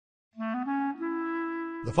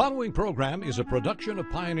The following program is a production of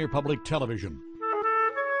Pioneer Public Television.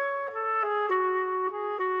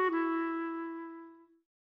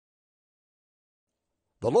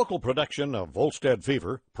 The local production of Volstead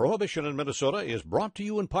Fever, Prohibition in Minnesota, is brought to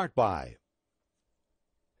you in part by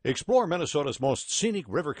explore Minnesota's most scenic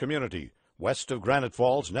river community. West of Granite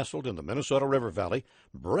Falls, nestled in the Minnesota River Valley,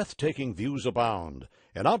 breathtaking views abound.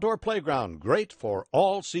 An outdoor playground great for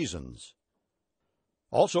all seasons.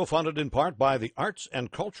 Also funded in part by the Arts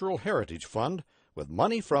and Cultural Heritage Fund, with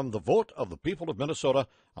money from the vote of the people of Minnesota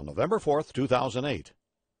on November 4th, 2008.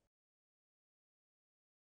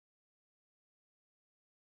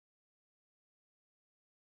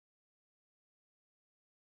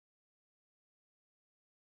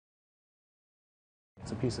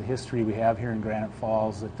 It's a piece of history we have here in Granite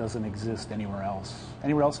Falls that doesn't exist anywhere else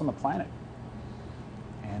on the planet.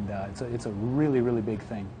 And it's a really, really big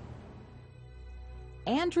thing.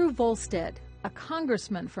 Andrew Volstead, a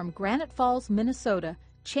congressman from Granite Falls, Minnesota,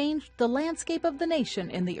 changed the landscape of the nation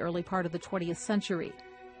in the early part of the 20th century.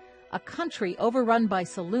 A country overrun by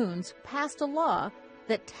saloons passed a law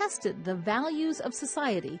that tested the values of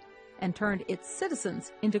society and turned its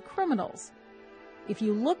citizens into criminals. If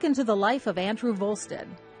you look into the life of Andrew Volstead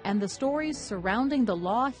and the stories surrounding the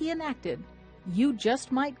law he enacted, you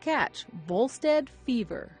just might catch Volstead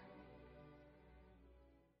Fever.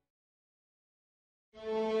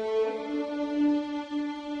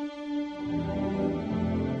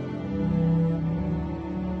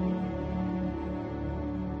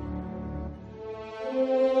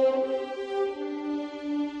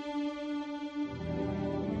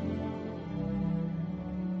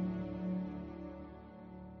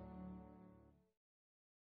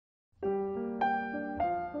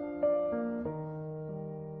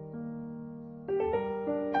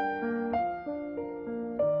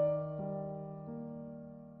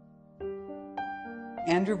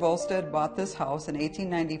 Andrew Volstead bought this house in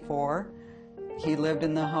 1894. He lived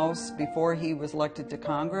in the house before he was elected to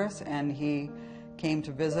Congress, and he came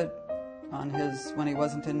to visit when he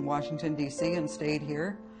wasn't in Washington, D.C., and stayed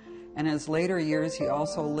here. And in his later years, he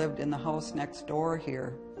also lived in the house next door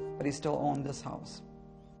here, but he still owned this house.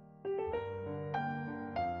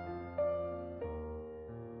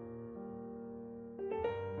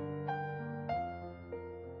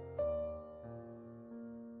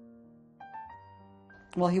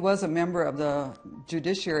 Well, he was a member of the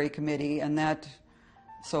Judiciary Committee, and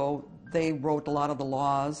so they wrote a lot of the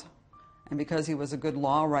laws. And because he was a good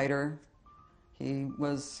law writer, he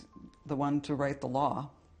was the one to write the law.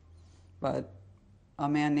 But a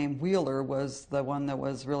man named Wheeler was the one that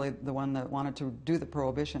was really the one that wanted to do the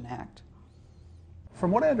Prohibition Act.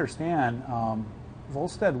 From what I understand,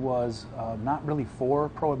 Volstead was not really for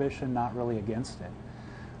Prohibition, not really against it.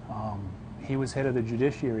 He was head of the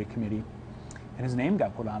Judiciary Committee, and his name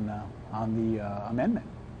got put on the amendment.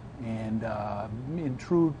 And in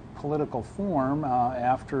true political form,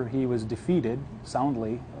 after he was defeated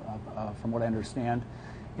soundly, from what I understand,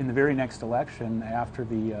 in the very next election after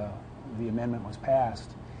the amendment was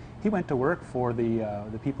passed, he went to work for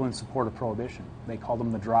the people in support of Prohibition. They called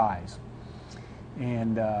them the Dries.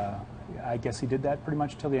 And I guess he did that pretty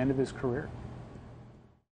much till the end of his career.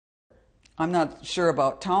 I'm not sure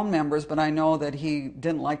about town members, but I know that he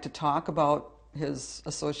didn't like to talk about his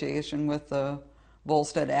association with the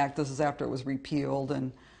Volstead Act. This is after it was repealed,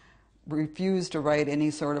 and refused to write any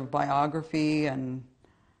sort of biography, and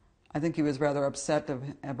I think he was rather upset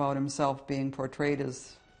about himself being portrayed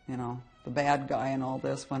as, the bad guy in all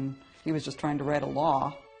this when he was just trying to write a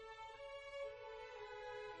law.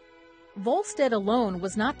 Volstead alone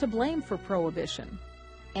was not to blame for Prohibition.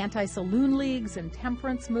 Anti-saloon leagues and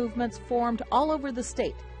temperance movements formed all over the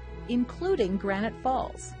state, including Granite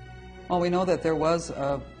Falls. Well, we know that there was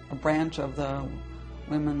a branch of the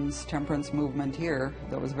women's temperance movement here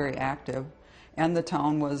that was very active, and the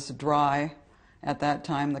town was dry at that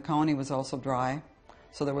time. The county was also dry,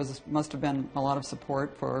 so there must have been a lot of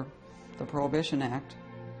support for the Prohibition Act.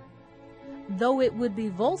 Though it would be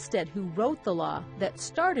Volstead who wrote the law that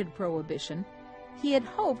started Prohibition, he had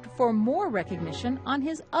hoped for more recognition on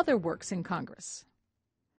his other works in Congress.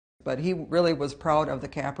 But he really was proud of the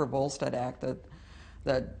Capper-Volstead Act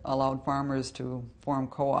that allowed farmers to form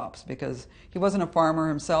co-ops, because he wasn't a farmer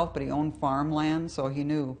himself, but he owned farmland, so he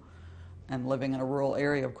knew, and living in a rural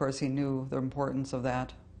area, of course, he knew the importance of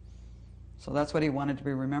that. So that's what he wanted to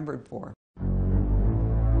be remembered for.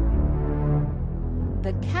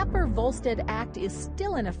 The Capper-Volstead Act is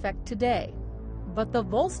still in effect today, but the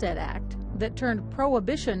Volstead Act that turned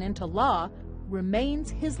Prohibition into law remains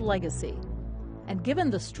his legacy. And given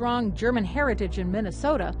the strong German heritage in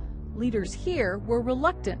Minnesota, leaders here were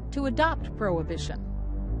reluctant to adopt Prohibition.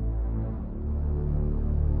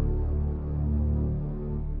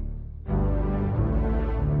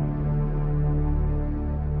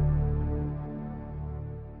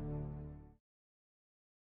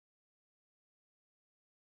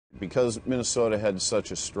 Because Minnesota had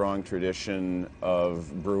such a strong tradition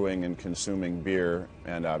of brewing and consuming beer,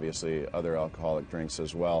 and obviously other alcoholic drinks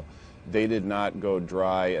as well, they did not go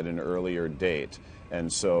dry at an earlier date.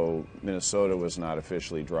 And so Minnesota was not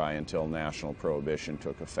officially dry until national prohibition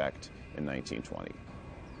took effect in 1920.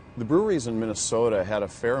 The breweries in Minnesota had a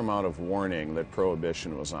fair amount of warning that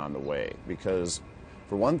prohibition was on the way, because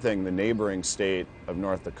for one thing, the neighboring state of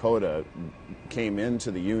North Dakota came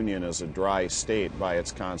into the Union as a dry state by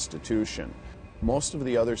its constitution. Most of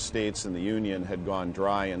the other states in the Union had gone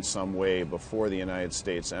dry in some way before the United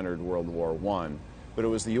States entered World War I, but it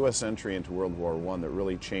was the U.S. entry into World War I that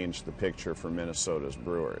really changed the picture for Minnesota's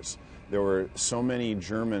brewers. There were so many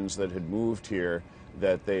Germans that had moved here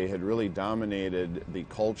that they had really dominated the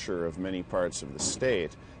culture of many parts of the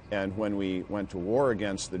state. And when we went to war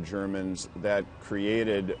against the Germans, that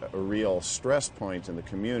created a real stress point in the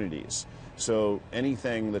communities. So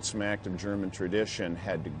anything that smacked of German tradition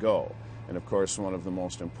had to go. And of course, one of the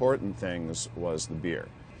most important things was the beer.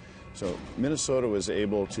 So Minnesota was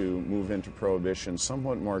able to move into Prohibition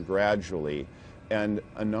somewhat more gradually, and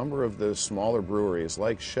a number of the smaller breweries,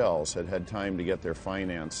 like Schell's, had had time to get their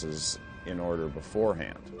finances in order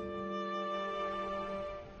beforehand.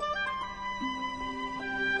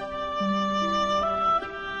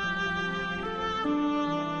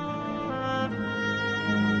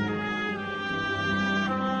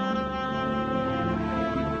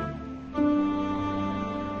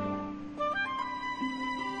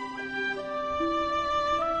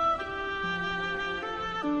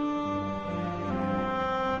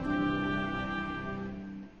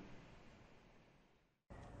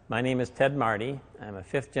 My name is Ted Marty. I'm a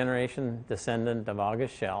fifth-generation descendant of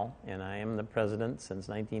August Schell, and I am the president since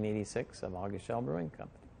 1986 of August Schell Brewing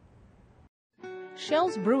Company.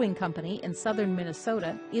 Schell's Brewing Company in southern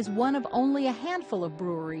Minnesota is one of only a handful of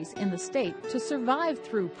breweries in the state to survive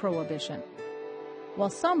through Prohibition.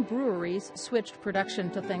 While some breweries switched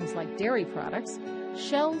production to things like dairy products,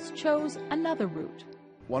 Schell's chose another route.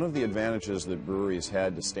 One of the advantages that breweries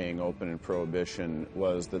had to staying open in Prohibition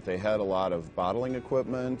was that they had a lot of bottling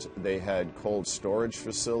equipment, they had cold storage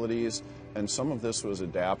facilities, and some of this was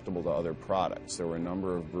adaptable to other products. There were a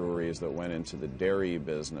number of breweries that went into the dairy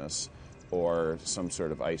business or some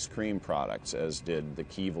sort of ice cream products, as did the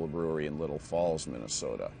Keevil Brewery in Little Falls,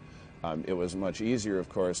 Minnesota. It was much easier, of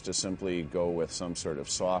course, to simply go with some sort of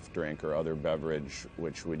soft drink or other beverage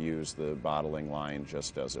which would use the bottling line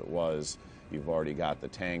just as it was. You've already got the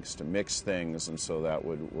tanks to mix things, and so that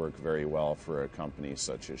would work very well for a company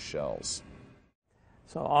such as Schell's.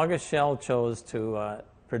 So August Schell chose to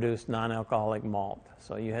produce non-alcoholic malt.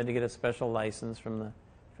 So you had to get a special license from the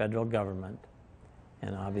federal government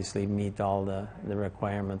and obviously meet all the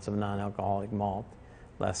requirements of non-alcoholic malt,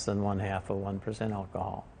 less than 1/2%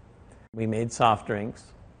 alcohol. We made soft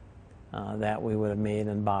drinks that we would have made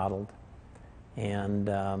and bottled,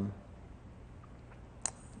 and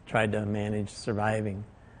tried to manage surviving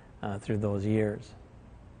through those years.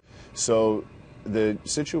 So the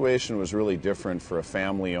situation was really different for a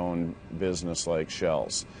family-owned business like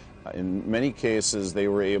Schell's. In many cases, they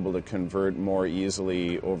were able to convert more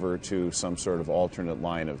easily over to some sort of alternate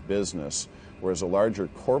line of business, whereas a larger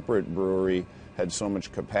corporate brewery had so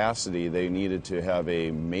much capacity they needed to have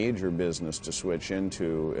a major business to switch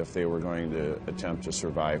into if they were going to attempt to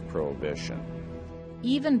survive Prohibition.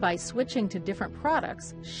 Even by switching to different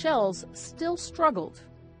products, Schell's still struggled.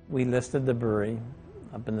 We listed the brewery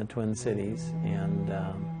up in the Twin Cities, and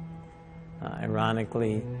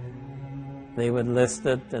ironically, they would list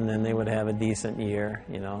it and then they would have a decent year,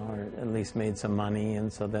 you know, or at least made some money,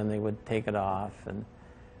 and so then they would take it off, and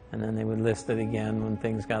then they would list it again when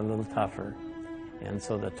things got a little tougher. And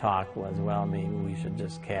so the talk was, well, maybe we should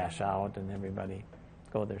just cash out and everybody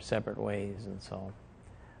go their separate ways, and so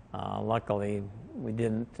luckily we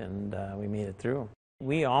didn't, and we made it through.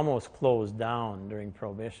 We almost closed down during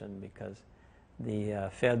Prohibition because the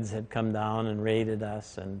feds had come down and raided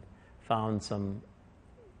us and found some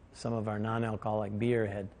of our non-alcoholic beer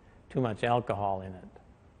had too much alcohol in it,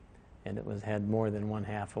 and it had more than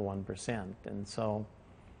 1/2%. And so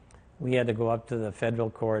we had to go up to the federal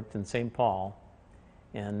court in St. Paul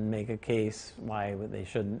and make a case why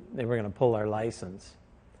they were going to pull our license.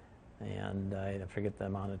 And I forget the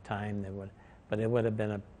amount of time but it would have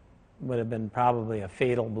been probably a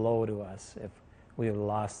fatal blow to us if we had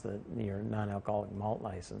lost your non-alcoholic malt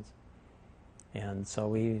license. And so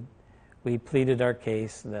we pleaded our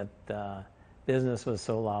case that business was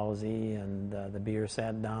so lousy, and the beer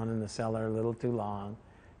sat down in the cellar a little too long,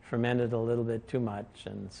 fermented a little bit too much,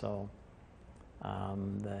 and so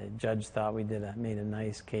the judge thought we made a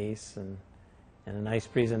nice case, and a nice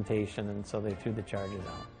presentation, and so they threw the charges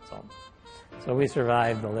out. So we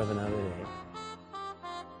survived to live another day.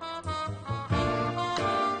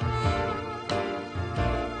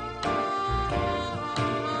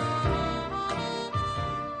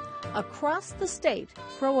 Across the state,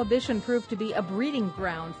 Prohibition proved to be a breeding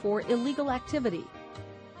ground for illegal activity.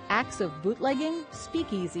 Acts of bootlegging,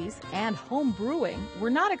 speakeasies, and home brewing were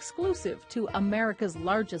not exclusive to America's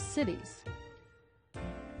largest cities.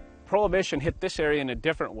 Prohibition hit this area in a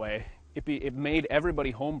different way. It made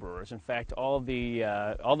everybody homebrewers. In fact, all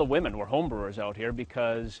the women were homebrewers out here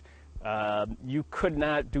because you could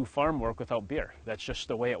not do farm work without beer. That's just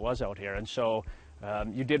the way it was out here. And so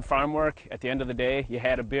you did farm work. At the end of the day, you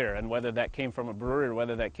had a beer, and whether that came from a brewery or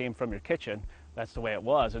whether that came from your kitchen, that's the way it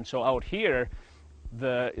was. And so out here,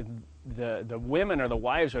 the women or the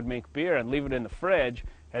wives would make beer and leave it in the fridge,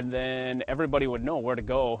 and then everybody would know where to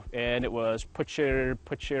go. And it was put your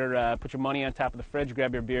money on top of the fridge,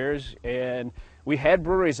 grab your beers. And we had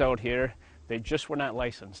breweries out here; they just were not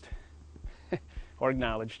licensed or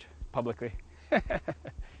acknowledged publicly.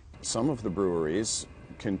 Some of the breweries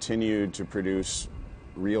continued to produce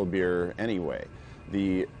real beer anyway.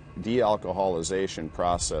 The de-alcoholization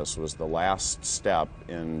process was the last step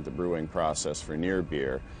in the brewing process for near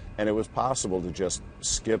beer, and it was possible to just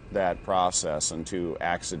skip that process and to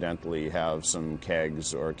accidentally have some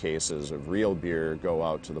kegs or cases of real beer go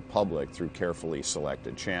out to the public through carefully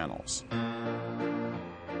selected channels.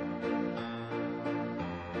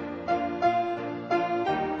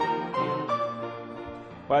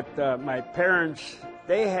 But my parents,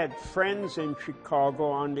 they had friends in Chicago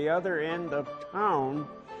on the other end of town,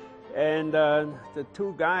 and the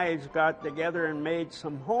two guys got together and made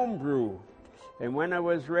some home brew. And when it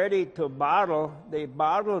was ready to bottle, they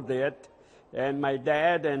bottled it, and my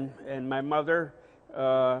dad and my mother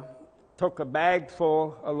took a bag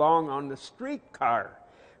full along on the streetcar.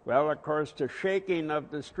 Well, of course, the shaking of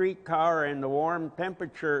the streetcar and the warm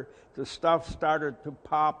temperature, the stuff started to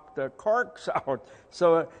pop the corks out.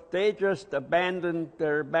 So they just abandoned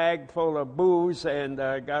their bag full of booze and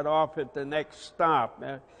got off at the next stop.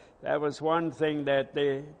 That was one thing that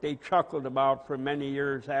they chuckled about for many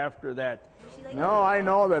years after that. No, I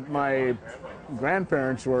know that my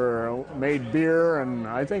grandparents made beer, and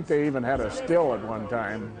I think they even had a still at one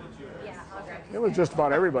time. It was just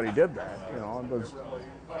about everybody did that, you know. It was,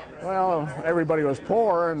 well, everybody was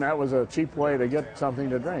poor, and that was a cheap way to get something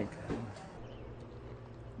to drink.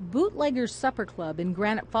 Bootleggers Supper Club in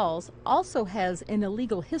Granite Falls also has an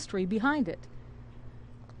illegal history behind it.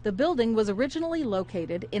 The building was originally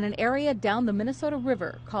located in an area down the Minnesota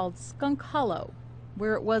River called Skunk Hollow,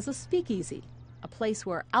 where it was a speakeasy, a place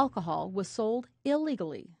where alcohol was sold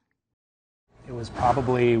illegally. It was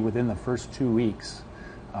probably within the first 2 weeks,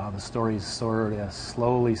 the stories sort of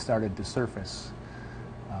slowly started to surface.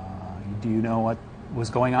 Do you know what was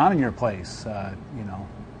going on in your place,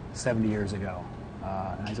 70 years ago?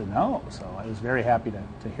 And I said, no. So I was very happy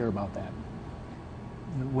to hear about that.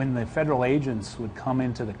 When the federal agents would come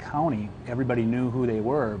into the county, everybody knew who they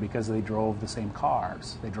were because they drove the same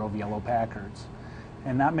cars. They drove yellow Packards.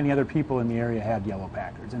 And not many other people in the area had yellow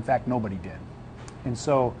Packards. In fact, nobody did. And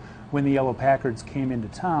so when the yellow Packards came into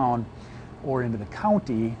town or into the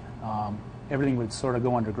county, everything would sort of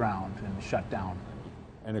go underground and shut down.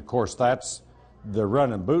 And of course, that's the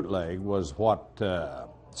run and bootleg was what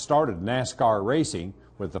started NASCAR racing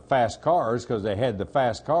with the fast cars, because they had the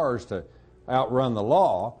fast cars to outrun the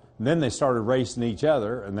law. And then they started racing each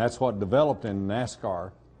other, and that's what developed in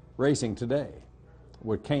NASCAR racing today,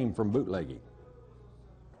 what came from bootlegging.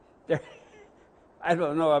 I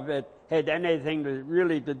don't know if it had anything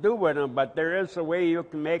really to do with them, but there is a way you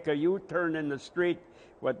can make a U-turn in the street,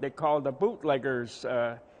 what they call the Bootleggers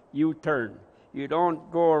U-turn. You don't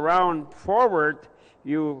go around forward.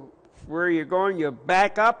 Where you're going, you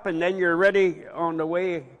back up, and then you're ready on the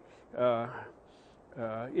way,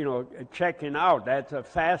 checking out. That's a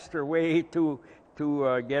faster way to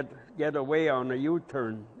get away on a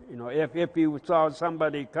U-turn. You know, if you saw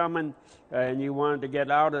somebody coming and you wanted to get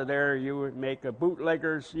out of there, you would make a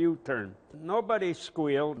bootlegger's U-turn. Nobody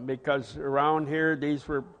squealed because around here these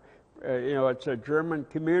were, it's a German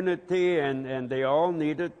community, and they all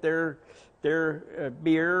needed their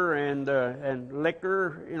beer and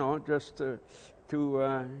liquor, just to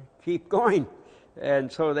keep going.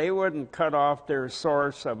 And so they wouldn't cut off their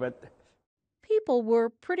source of it. People were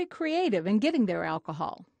pretty creative in getting their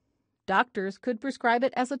alcohol. Doctors could prescribe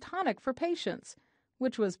it as a tonic for patients,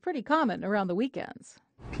 which was pretty common around the weekends.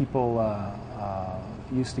 People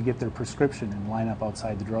used to get their prescription and line up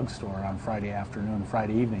outside the drugstore on Friday afternoon,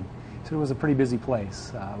 Friday evening. So it was a pretty busy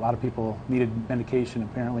place. A lot of people needed medication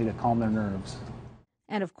apparently to calm their nerves.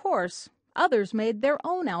 And of course, others made their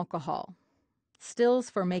own alcohol. Stills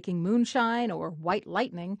for making moonshine or white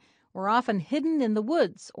lightning were often hidden in the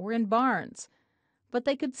woods or in barns, but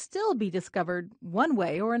they could still be discovered one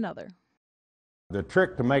way or another. The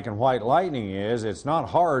trick to making white lightning is it's not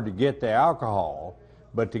hard to get the alcohol,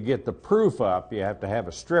 but to get the proof up, you have to have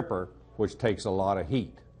a stripper, which takes a lot of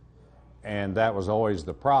heat. And that was always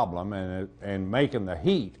the problem, and making the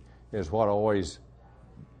heat is what always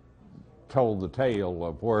told the tale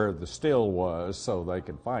of where the still was so they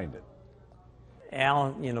could find it.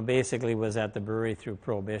 Al, basically was at the brewery through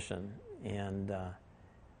Prohibition, and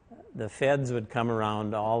the feds would come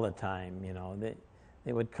around all the time.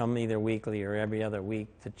 They would come either weekly or every other week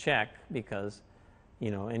to check because,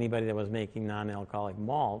 anybody that was making non-alcoholic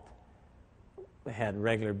malt had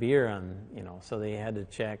regular beer on, so they had to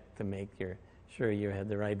check to make sure you had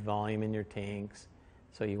the right volume in your tanks,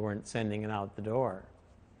 so you weren't sending it out the door.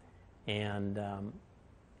 And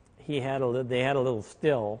they had a little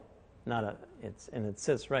still, and it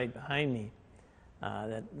sits right behind me.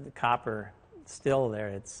 That the copper still there.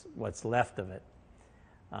 It's what's left of it.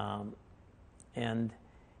 And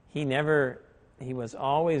he was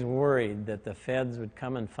always worried that the feds would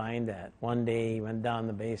come and find that. One day he went down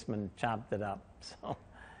the basement and chopped it up.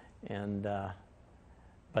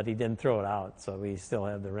 But he didn't throw it out, so we still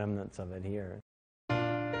have the remnants of it here.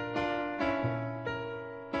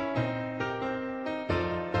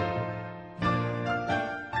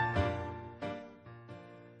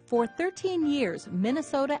 For 13 years,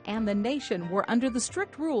 Minnesota and the nation were under the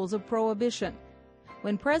strict rules of Prohibition.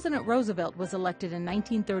 When President Roosevelt was elected in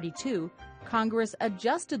 1932, Congress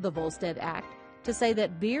adjusted the Volstead Act to say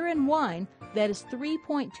that beer and wine that is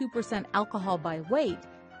 3.2% alcohol by weight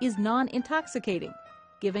is non-intoxicating,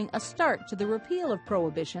 giving a start to the repeal of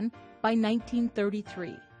Prohibition by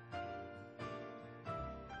 1933.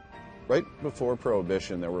 Right before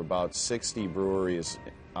Prohibition, there were about 60 breweries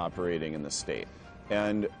operating in the state.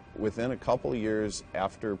 And within a couple years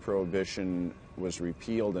after Prohibition was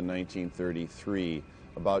repealed in 1933,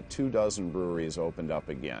 about 24 breweries opened up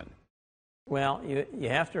again. Well, you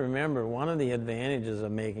have to remember, one of the advantages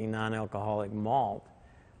of making non-alcoholic malt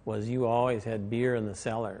was you always had beer in the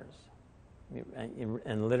cellars,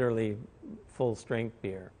 and literally full-strength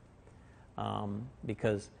beer.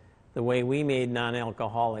 Because the way we made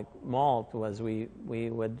non-alcoholic malt was we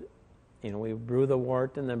would brew the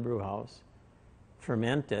wort in the brew house,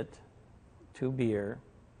 ferment it to beer,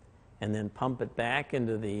 and then pump it back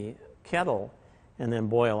into the kettle and then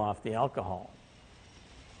boil off the alcohol.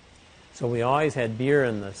 So we always had beer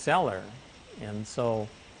in the cellar, and so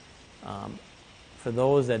for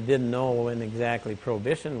those that didn't know when exactly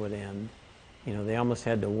Prohibition would end, they almost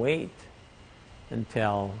had to wait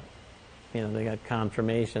until they got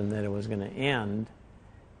confirmation that it was going to end,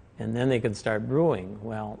 and then they could start brewing.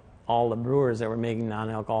 Well, all the brewers that were making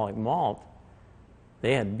non-alcoholic malt,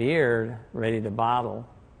 they had beer ready to bottle,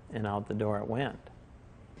 and out the door it went.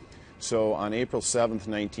 So on April 7th,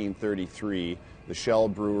 1933, the Schell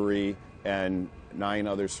Brewery and 9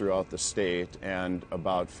 others throughout the state and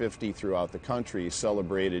about 50 throughout the country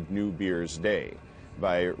celebrated New Beer's Day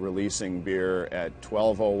by releasing beer at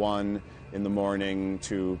 12:01 in the morning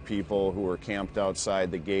to people who were camped outside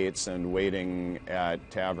the gates and waiting at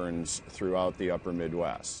taverns throughout the upper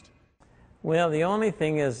Midwest. Well, the only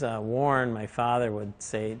thing is Warren, my father, would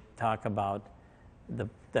talk about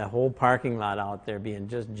the whole parking lot out there being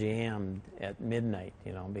just jammed at midnight,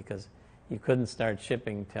 because you couldn't start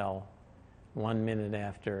shipping till 1 minute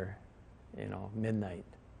after, midnight.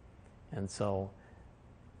 And so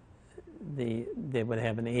they would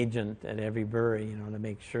have an agent at every brewery, to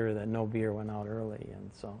make sure that no beer went out early. And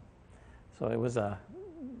so it was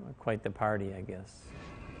quite the party, I guess.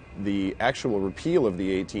 The actual repeal of the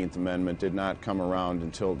 18th Amendment did not come around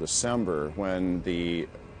until December, when the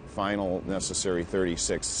final necessary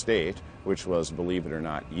 36th state, which was, believe it or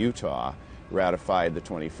not, Utah, ratified the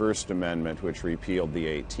 21st Amendment, which repealed the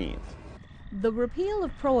 18th. The repeal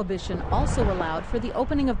of Prohibition also allowed for the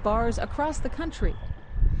opening of bars across the country.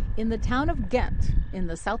 In the town of Ghent, in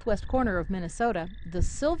the southwest corner of Minnesota, the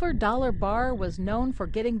Silver Dollar Bar was known for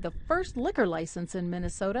getting the first liquor license in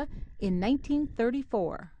Minnesota in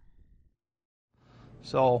 1934.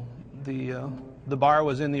 So the bar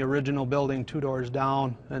was in the original building 2 doors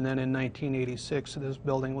down, and then in 1986 this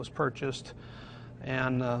building was purchased,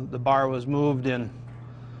 and the bar was moved in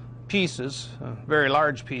pieces, very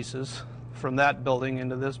large pieces, from that building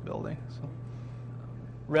into this building. So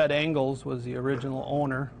Red Engels was the original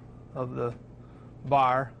owner of the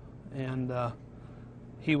bar, and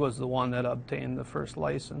he was the one that obtained the first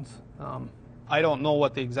license. I don't know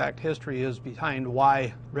what the exact history is behind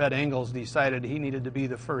why Red Engels decided he needed to be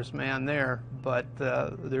the first man there, but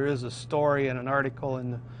there is a story and an article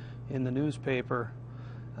in the newspaper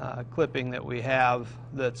clipping that we have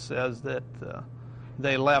that says that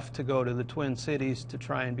they left to go to the Twin Cities to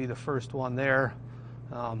try and be the first one there.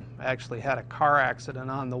 Actually had a car accident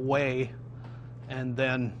on the way, and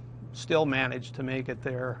then still managed to make it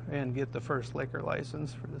there and get the first liquor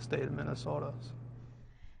license for the state of Minnesota.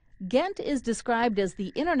 Ghent is described as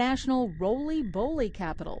the international roly-boly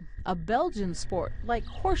capital, a Belgian sport like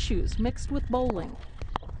horseshoes mixed with bowling.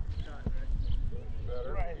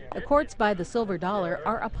 The courts by the Silver Dollar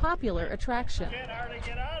are a popular attraction.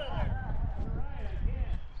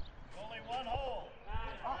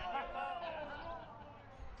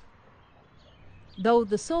 Though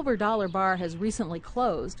the Silver Dollar bar has recently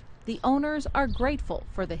closed, the owners are grateful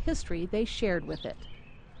for the history they shared with it.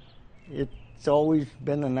 It's always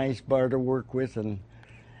been a nice bar to work with, and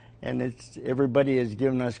everybody has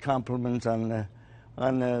given us compliments on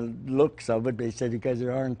the looks of it. They said because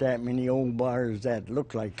there aren't that many old bars that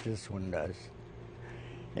look like this one does.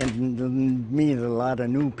 And meet a lot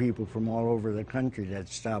of new people from all over the country that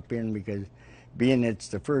stop in, because being it's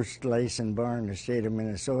the first licensed bar in the state of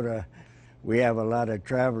Minnesota, we have a lot of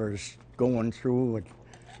travelers going through would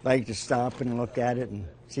like to stop and look at it and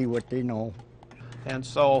see what they know. And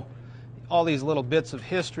so all these little bits of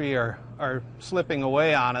history are slipping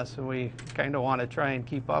away on us, and we kind of want to try and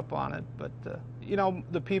keep up on it. But, you know,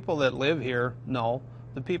 the people that live here know.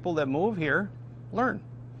 The people that move here learn.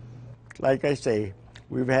 Like I say,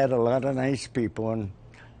 we've had a lot of nice people, and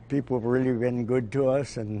people have really been good to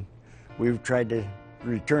us, and we've tried to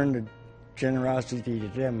return the generosity to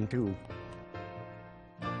them, too.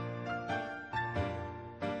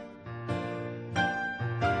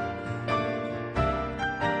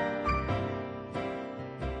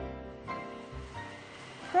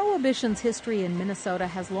 Prohibition's history in Minnesota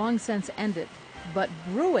has long since ended, but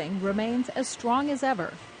brewing remains as strong as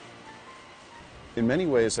ever. In many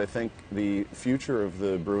ways, I think the future of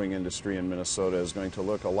the brewing industry in Minnesota is going to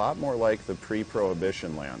look a lot more like the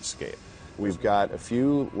pre-Prohibition landscape. We've got a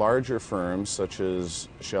few larger firms, such as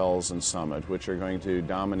Schell's and Summit, which are going to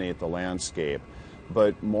dominate the landscape.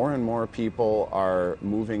 But more and more people are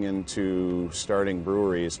moving into starting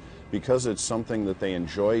breweries because it's something that they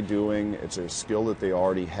enjoy doing, it's a skill that they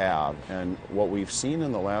already have. And what we've seen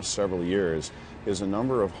in the last several years is a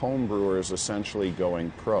number of home brewers essentially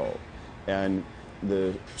going pro. And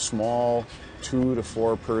the small 2 to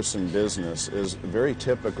 4 person business is very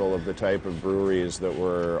typical of the type of breweries that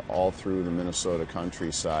were all through the Minnesota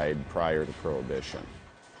countryside prior to Prohibition.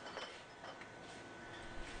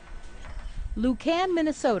 Lucan,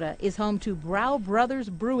 Minnesota is home to Brau Brothers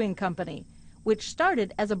Brewing Company, which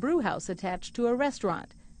started as a brew house attached to a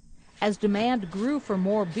restaurant. As demand grew for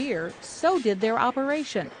more beer, so did their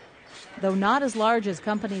operation. Though not as large as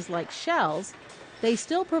companies like Schell's, they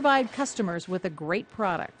still provide customers with a great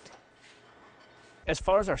product. As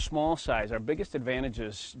far as our small size, our biggest advantage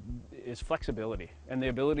is flexibility and the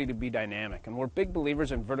ability to be dynamic. And we're big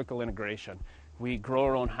believers in vertical integration. We grow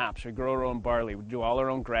our own hops, we grow our own barley, we do all our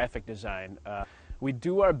own graphic design. We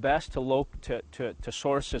do our best to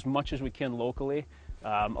source as much as we can locally.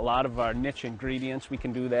 A lot of our niche ingredients, we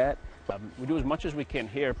can do that. We do as much as we can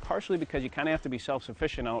here, partially because you kind of have to be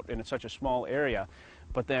self-sufficient out in such a small area,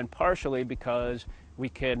 but then partially because we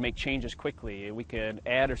can make changes quickly. We can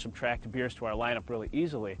add or subtract beers to our lineup really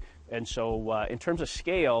easily. And so in terms of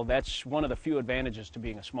scale, that's one of the few advantages to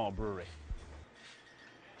being a small brewery.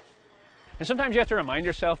 And sometimes you have to remind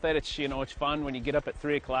yourself that it's fun when you get up at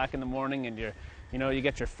 3 o'clock in the morning and you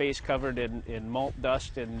get your face covered in malt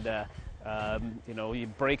dust and you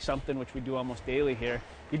break something, which we do almost daily here.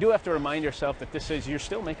 You do have to remind yourself that you're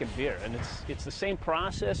still making beer, and it's the same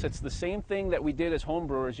process. It's the same thing that we did as home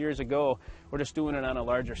brewers years ago. We're just doing it on a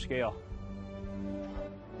larger scale.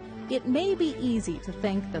 It may be easy to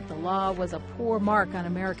think that the law was a poor mark on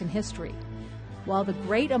American history. While the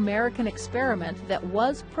great American experiment that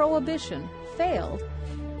was Prohibition failed,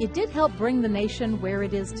 it did help bring the nation where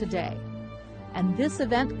it is today. And this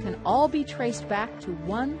event can all be traced back to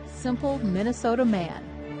one simple Minnesota man,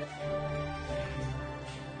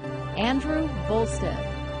 Andrew Volstead.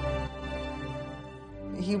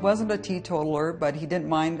 He wasn't a teetotaler, but he didn't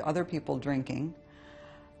mind other people drinking.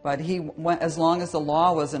 But as long as the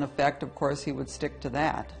law was in effect, of course, he would stick to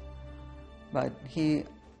that. But he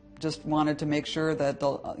just wanted to make sure that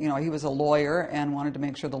he was a lawyer and wanted to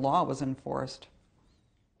make sure the law was enforced.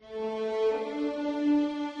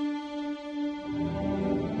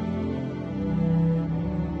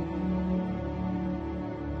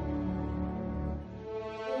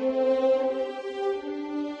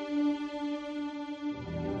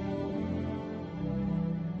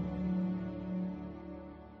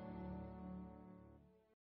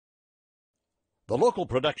 The local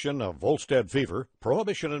production of Volstead Fever,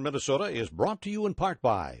 Prohibition in Minnesota, is brought to you in part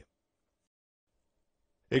by.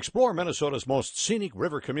 Explore Minnesota's most scenic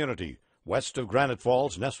river community. West of Granite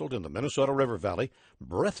Falls, nestled in the Minnesota River Valley,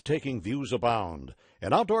 breathtaking views abound.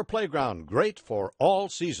 An outdoor playground great for all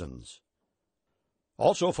seasons.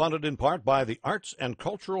 Also funded in part by the Arts and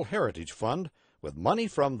Cultural Heritage Fund, with money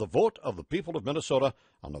from the vote of the people of Minnesota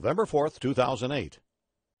on November 4th, 2008.